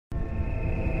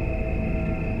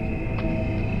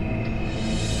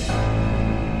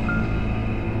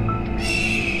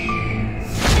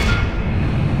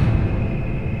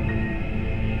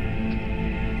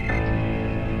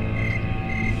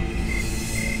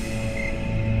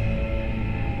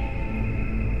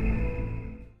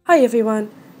Hi everyone,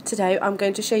 today I'm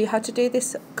going to show you how to do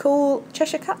this cool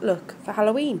Cheshire Cat look for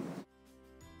Halloween.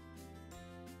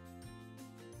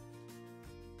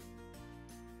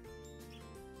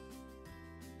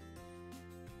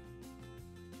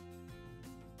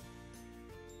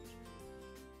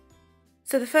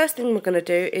 So the first thing we're going to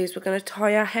do is we're going to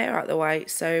tie our hair out the way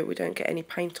so we don't get any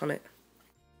paint on it.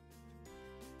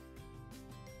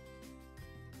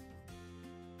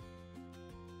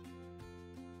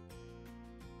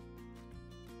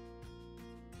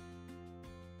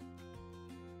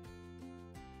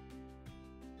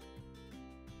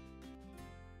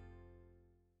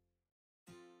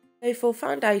 So for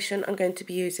foundation, I'm going to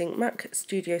be using MAC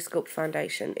Studio Sculpt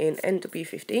Foundation in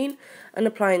NW15 and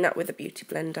applying that with a beauty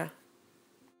blender.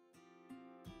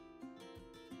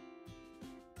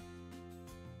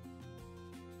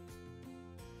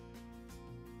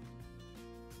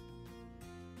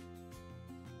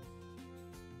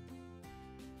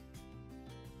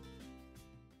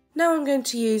 Now I'm going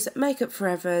to use Makeup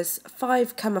Forever's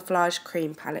 5 Camouflage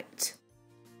Cream Palette.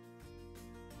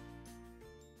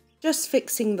 Just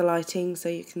fixing the lighting so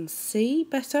you can see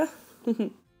better.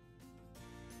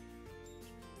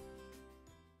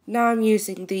 Now I'm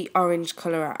using the orange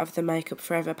colour out of the Makeup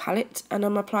Forever palette and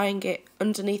I'm applying it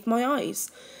underneath my eyes.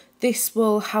 This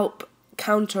will help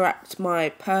counteract my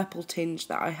purple tinge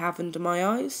that I have under my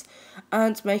eyes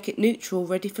and make it neutral,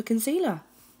 ready for concealer.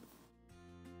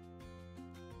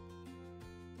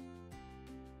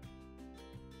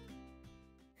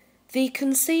 The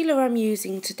concealer I'm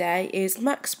using today is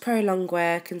MAC's Pro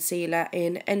Longwear Concealer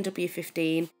in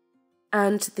NW15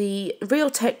 and the Real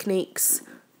Techniques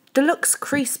Deluxe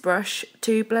Crease Brush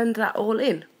to blend that all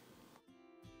in.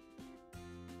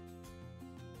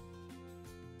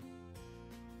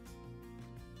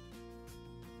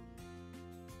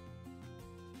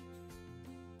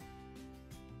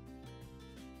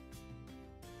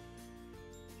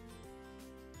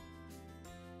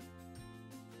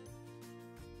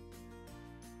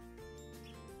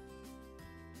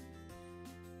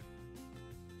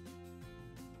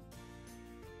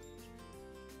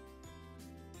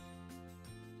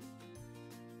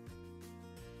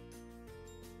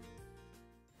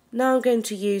 Now I'm going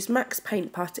to use MAC's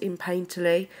Paint Pot in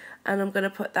Painterly and I'm going to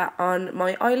put that on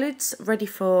my eyelids, ready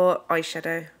for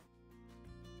eyeshadow.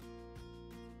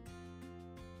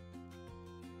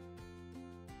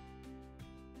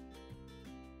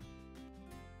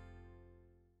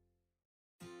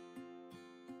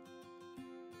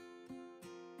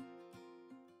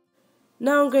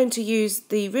 Now I'm going to use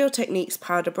the Real Techniques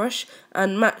powder brush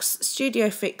and MAC's Studio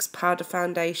Fix powder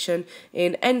foundation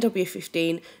in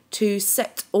NW15 to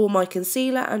set all my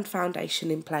concealer and foundation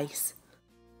in place.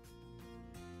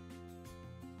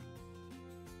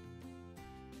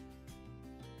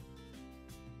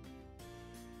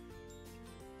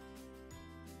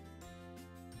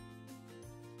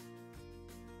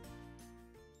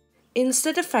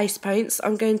 Instead of face paints,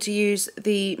 I'm going to use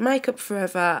the Makeup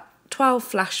Forever 12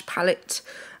 Flash palette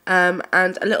and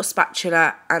a little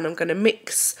spatula, and I'm going to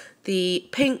mix the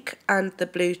pink and the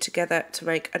blue together to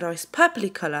make a nice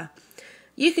purpley colour.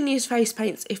 You can use face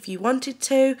paints if you wanted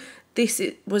to, this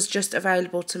was just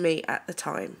available to me at the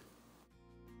time.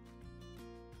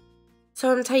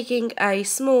 So I'm taking a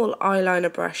small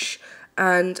eyeliner brush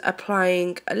and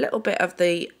applying a little bit of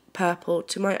the purple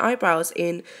to my eyebrows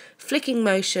in flicking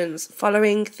motions,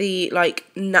 following the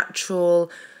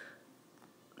natural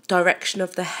direction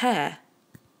of the hair.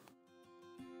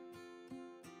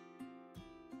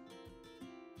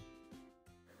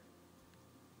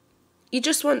 You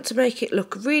just want to make it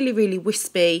look really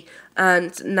wispy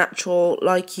and natural,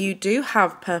 like you do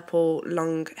have purple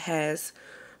long hairs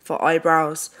for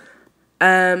eyebrows.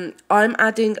 I'm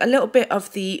adding a little bit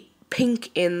of the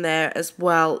pink in there as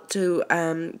well to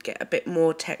get a bit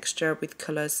more texture with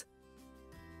colours.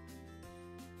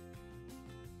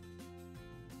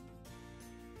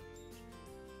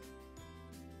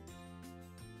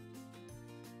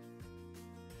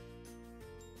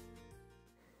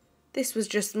 This was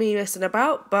just me messing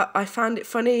about, but I found it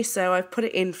funny, so I've put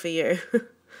it in for you.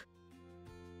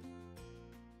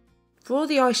 For all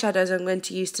the eyeshadows I'm going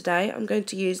to use today, I'm going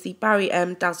to use the Barry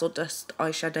M Dazzle Dust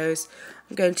eyeshadows.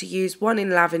 I'm going to use one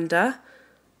in lavender,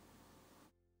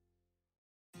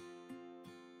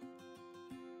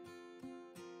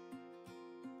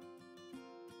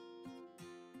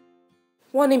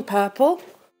 one in purple,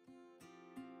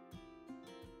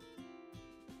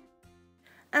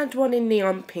 and one in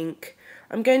neon pink.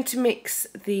 I'm going to mix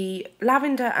the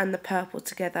lavender and the purple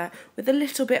together with a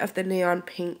little bit of the neon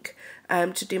pink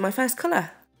to do my first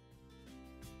colour.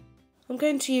 I'm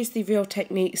going to use the Real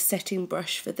Techniques setting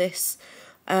brush for this.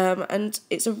 and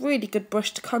it's a really good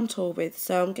brush to contour with,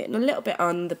 so I'm getting a little bit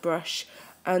on the brush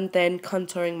and then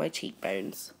contouring my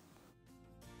cheekbones.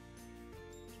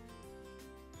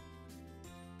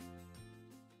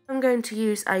 I'm going to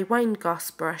use a Wayne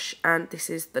Goss brush, and this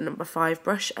is the number 5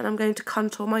 brush, and I'm going to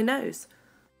contour my nose.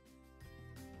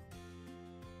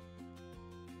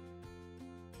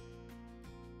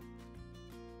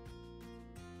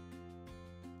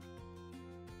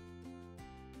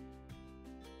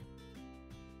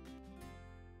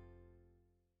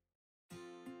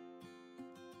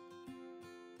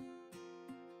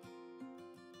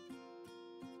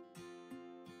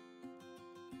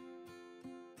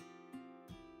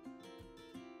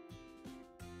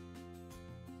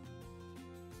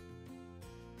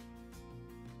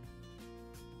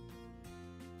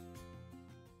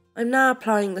 I'm now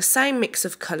applying the same mix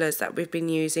of colours that we've been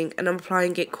using, and I'm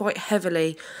applying it quite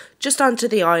heavily just onto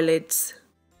the eyelids.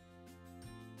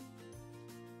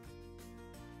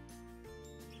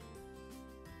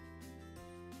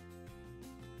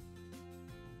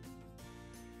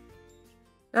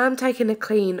 Now I'm taking a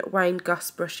clean Wayne Goss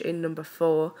brush in number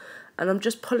 4, and I'm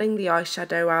just pulling the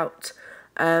eyeshadow out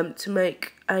to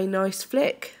make a nice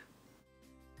flick.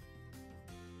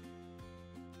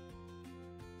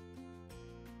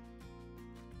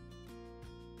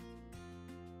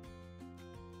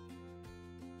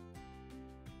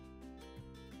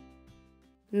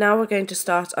 Now we're going to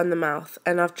start on the mouth,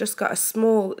 and I've just got a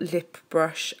small lip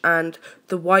brush and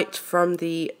the white from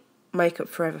the Makeup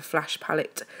Forever Flash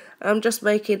palette. I'm just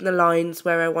making the lines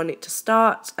where I want it to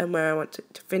start and where I want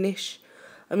it to finish.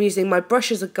 I'm using my brush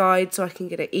as a guide so I can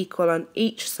get it equal on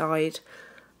each side,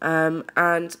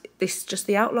 and this is just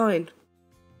the outline.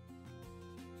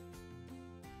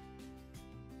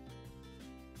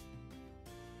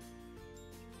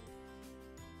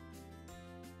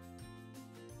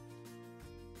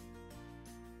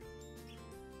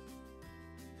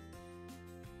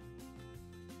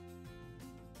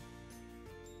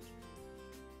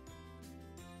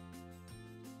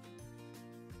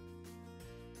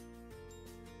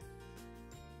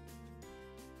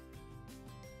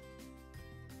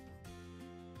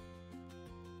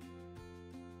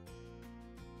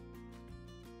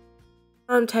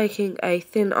 I'm taking a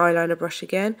thin eyeliner brush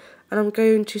again, and I'm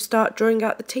going to start drawing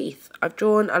out the teeth. I've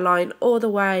drawn a line all the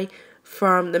way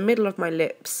from the middle of my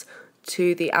lips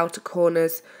to the outer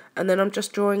corners, and then I'm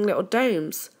just drawing little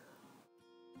domes.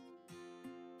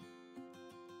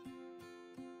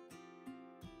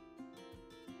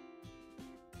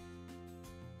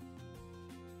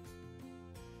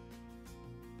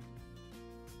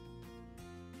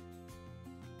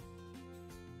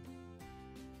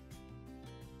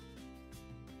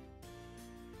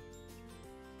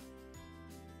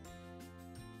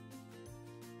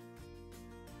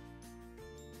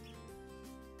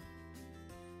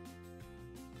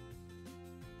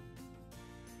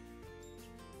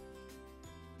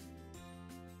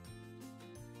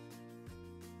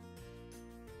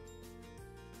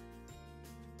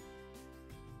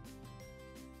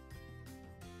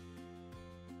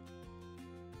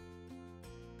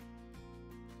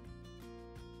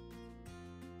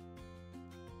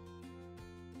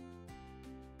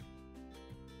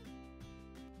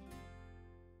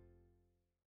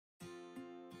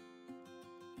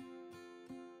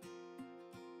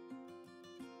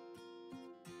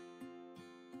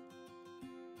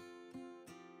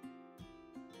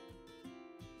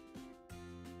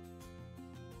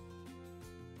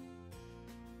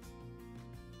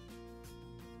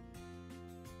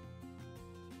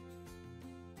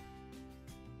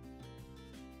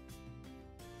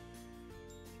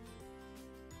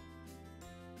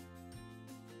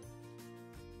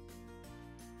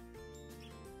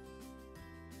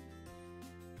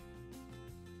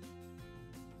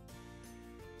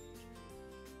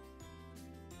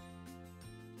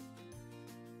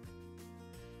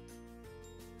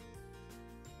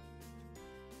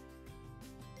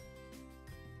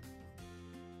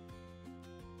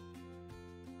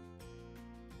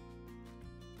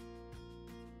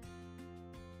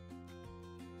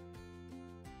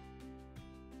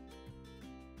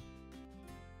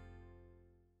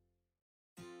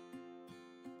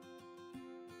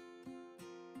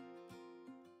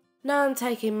 Now I'm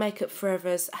taking Makeup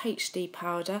Forever's HD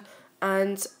powder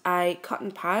and a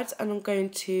cotton pad, and I'm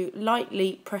going to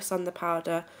lightly press on the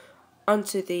powder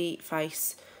onto the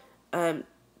face,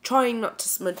 trying not to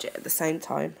smudge it at the same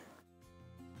time.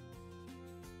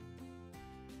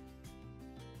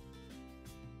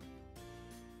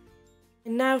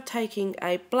 I'm now taking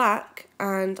a black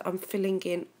and I'm filling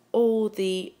in all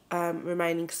the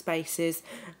remaining spaces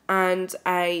and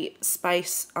a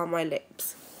space on my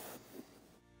lips.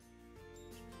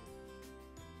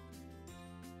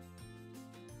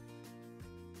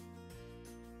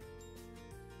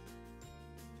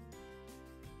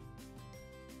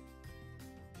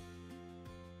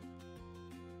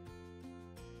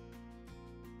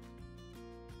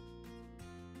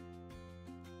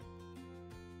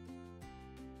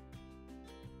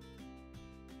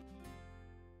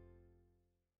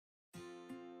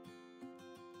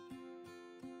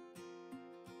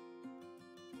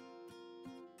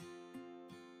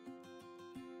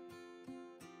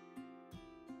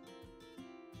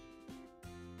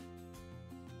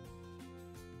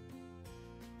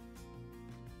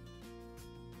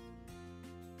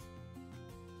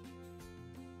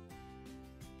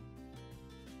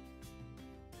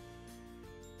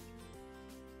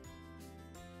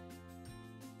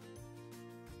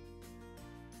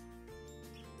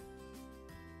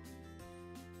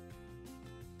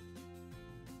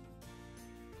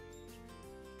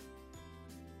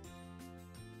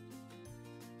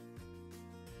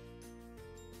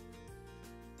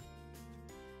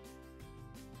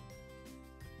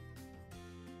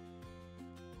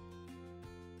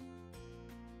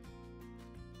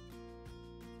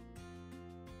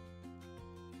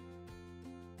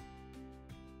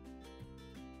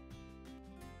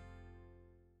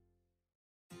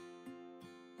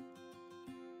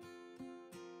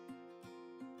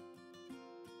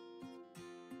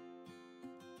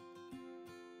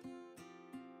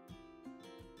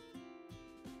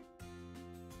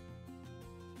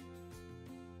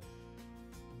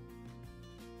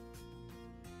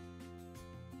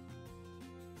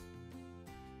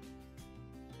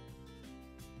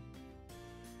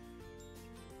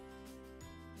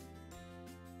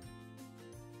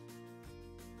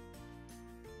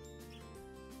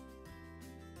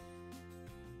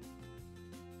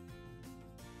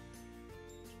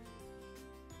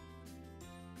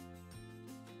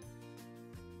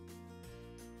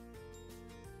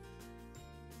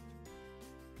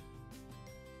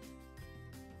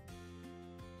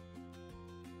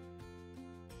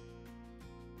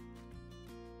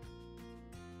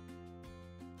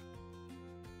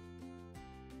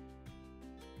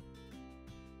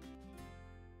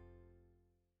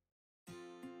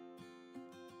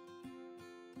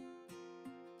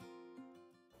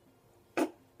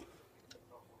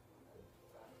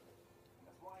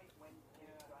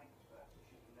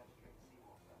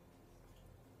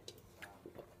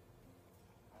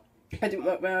 It didn't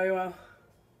work very well.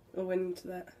 I went into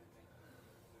that.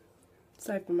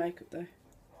 Saved my makeup though.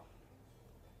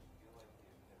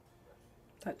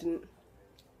 That didn't.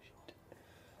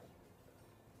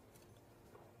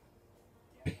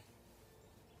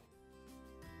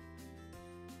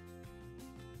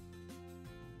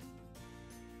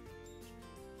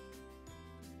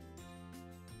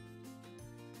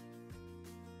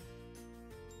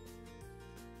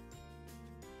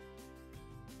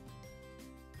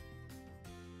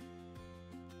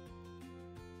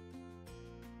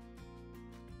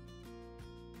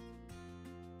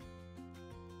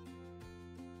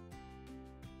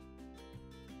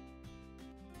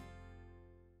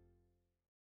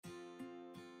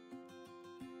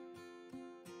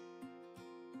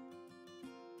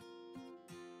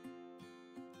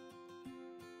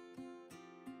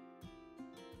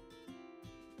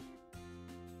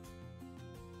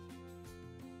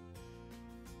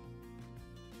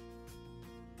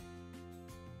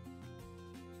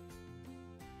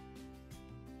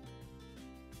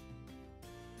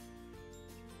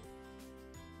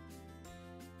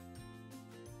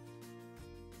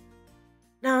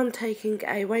 Now I'm taking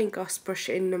a Wayne Goss brush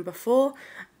in number 4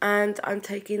 and I'm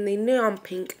taking the neon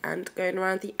pink and going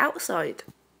around the outside.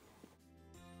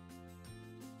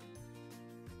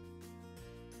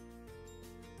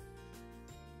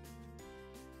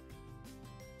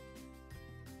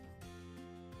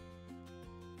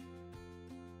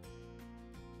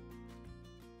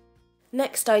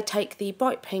 Next I take the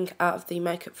bright pink out of the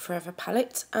Makeup Forever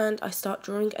palette and I start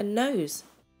drawing a nose.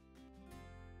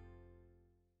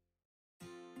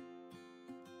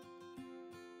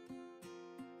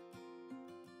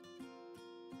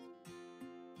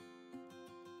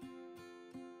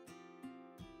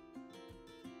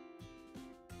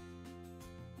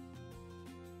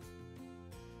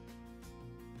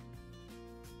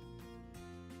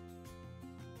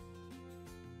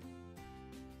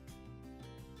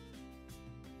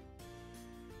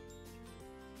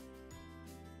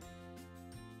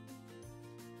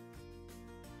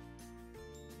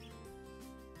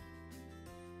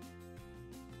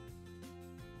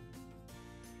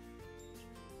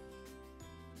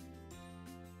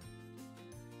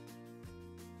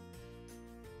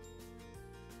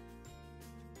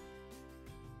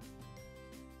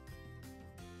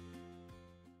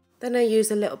 Then I use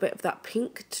a little bit of that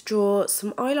pink to draw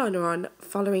some eyeliner on,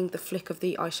 following the flick of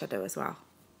the eyeshadow as well.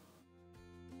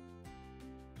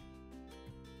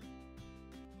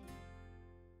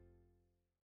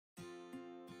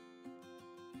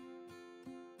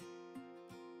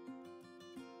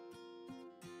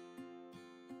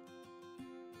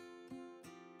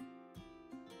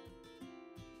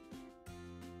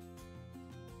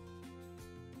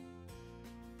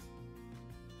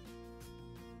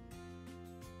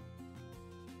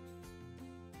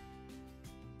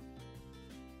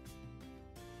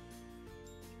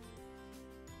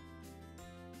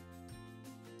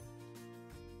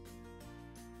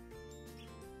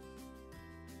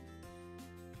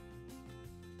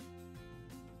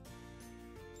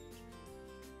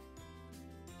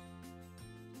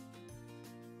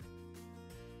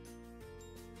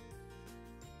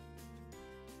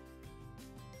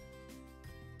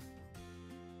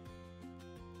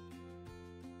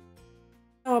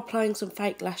 Now applying some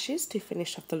fake lashes to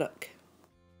finish off the look.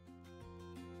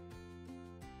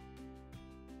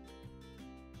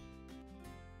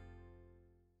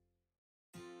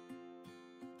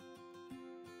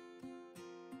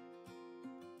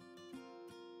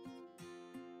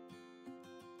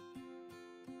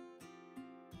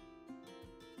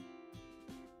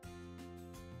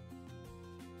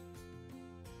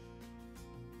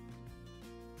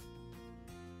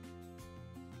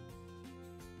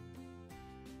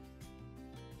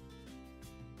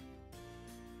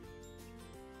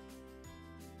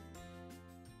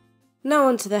 Now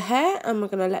onto the hair, and we're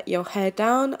going to let your hair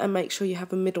down and make sure you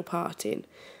have a middle part in.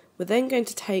 We're then going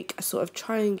to take a sort of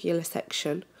triangular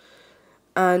section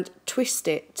and twist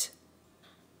it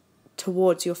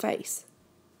towards your face.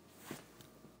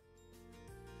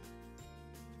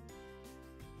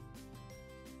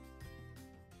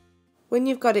 When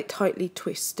you've got it tightly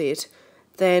twisted,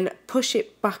 then push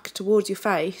it back towards your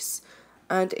face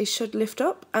and it should lift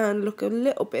up and look a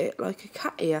little bit like a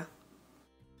cat ear.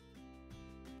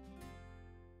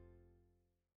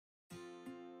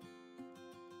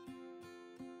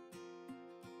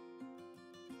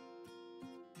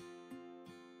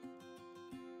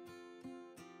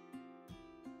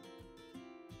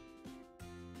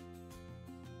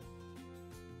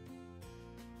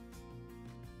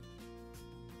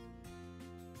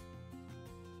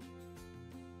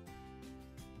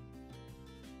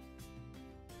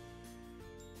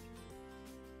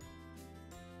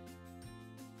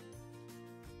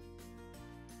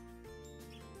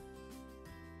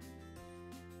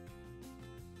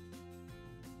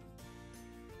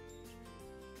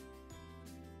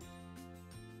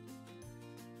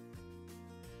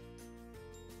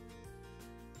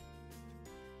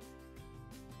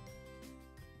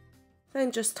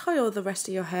 Then just tie all the rest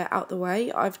of your hair out the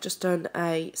way. I've just done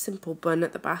a simple bun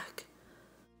at the back.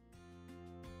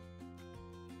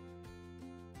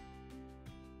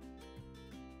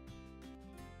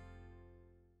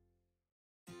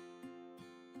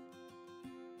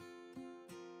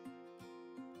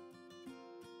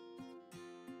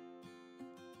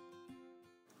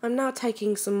 I'm now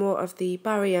taking some more of the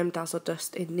Barry M Dazzle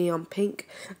Dust in Neon Pink,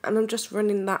 and I'm just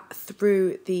running that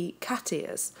through the cat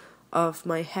ears of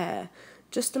my hair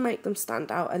just to make them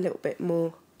stand out a little bit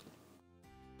more.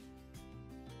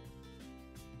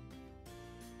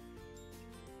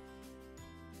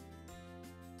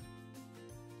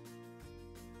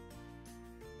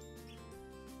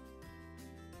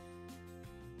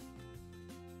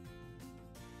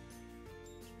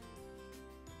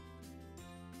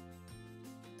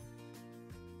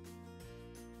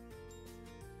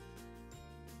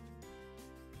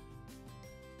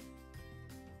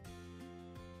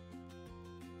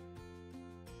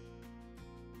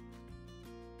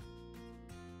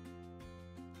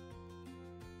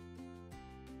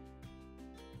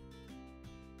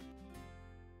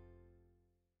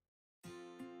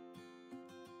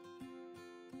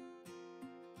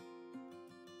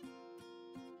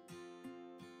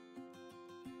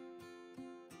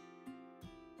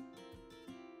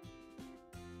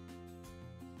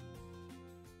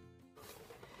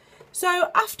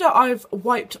 So after I've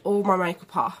wiped all my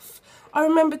makeup off, I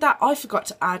remembered that I forgot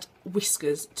to add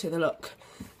whiskers to the look.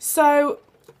 So,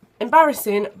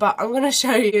 embarrassing, but I'm going to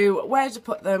show you where to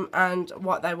put them and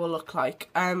what they will look like.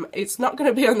 It's not going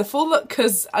to be on the full look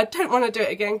because I don't want to do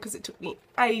it again because it took me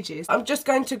ages. I'm just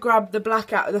going to grab the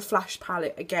black out of the Flash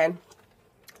palette again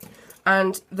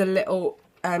and the little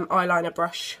eyeliner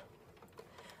brush.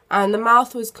 And the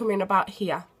mouth was coming about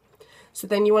here. So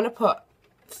then you want to put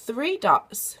 3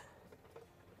 dots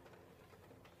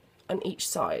on each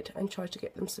side and try to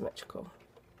get them symmetrical.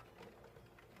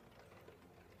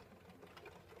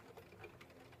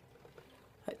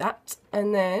 Like that.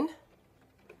 And then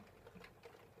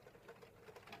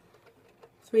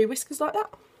 3 whiskers like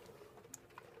that.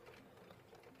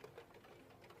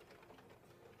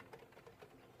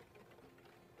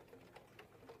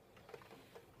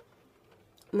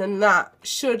 And then that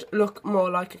should look more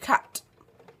like a cat.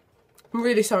 I'm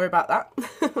really sorry about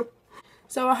that.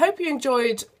 So I hope you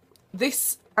enjoyed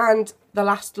this and the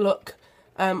last look,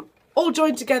 all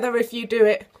joined together if you do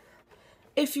it.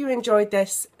 If you enjoyed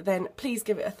this, then please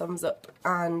give it a thumbs up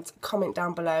and comment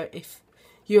down below if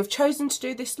you have chosen to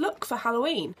do this look for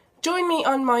Halloween. Join me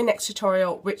on my next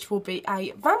tutorial, which will be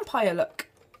a vampire look.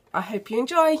 I hope you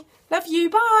enjoy. Love you,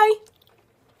 bye!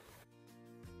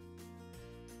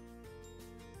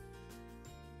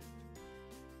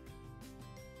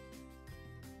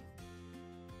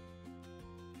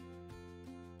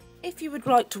 If you would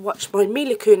like to watch my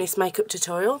Mila Kunis makeup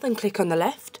tutorial, then click on the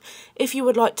left. If you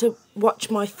would like to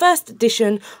watch my first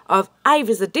edition of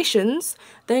Ava's Editions,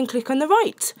 then click on the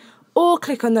right. Or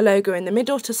click on the logo in the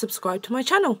middle to subscribe to my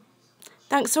channel.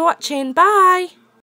 Thanks for watching, bye!